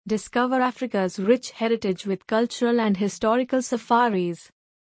Discover Africa's rich heritage with cultural and historical safaris.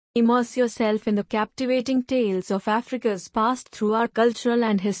 Immerse yourself in the captivating tales of Africa's past through our cultural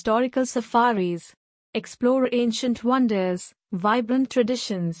and historical safaris. Explore ancient wonders, vibrant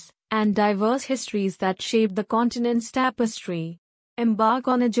traditions, and diverse histories that shaped the continent's tapestry. Embark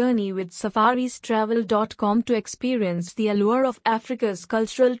on a journey with safaristravel.com to experience the allure of Africa's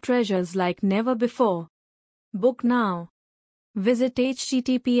cultural treasures like never before. Book now. Visit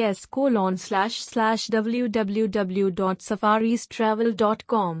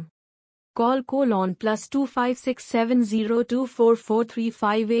https://www.safaristravel.com. Call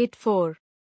 +2567024435884.